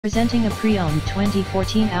Presenting a pre-owned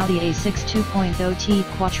 2014 Audi A6 2.0T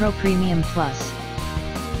Quattro Premium Plus.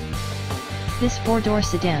 This four-door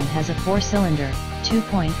sedan has a four-cylinder,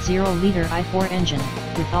 2.0-liter i4 engine,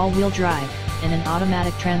 with all-wheel drive, and an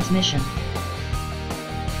automatic transmission.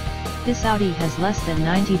 This Audi has less than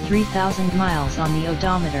 93,000 miles on the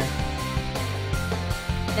odometer.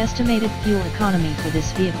 Estimated fuel economy for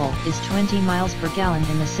this vehicle is 20 miles per gallon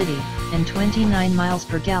in the city, and 29 miles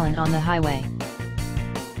per gallon on the highway.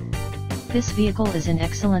 This vehicle is in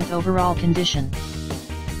excellent overall condition.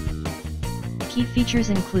 Key features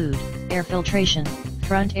include air filtration,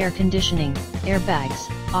 front air conditioning, airbags,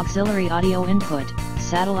 auxiliary audio input,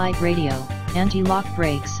 satellite radio, anti-lock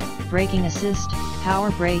brakes, braking assist,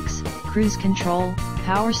 power brakes, cruise control,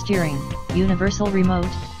 power steering, universal remote,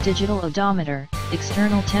 digital odometer,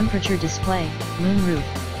 external temperature display,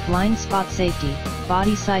 moonroof, blind spot safety,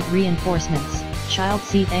 body side reinforcements, child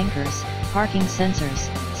seat anchors, parking sensors,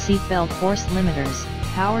 seatbelt force limiters,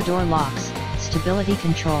 power door locks, stability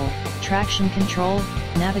control, traction control,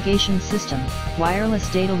 navigation system,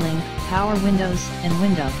 wireless data link, power windows and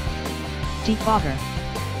window defogger.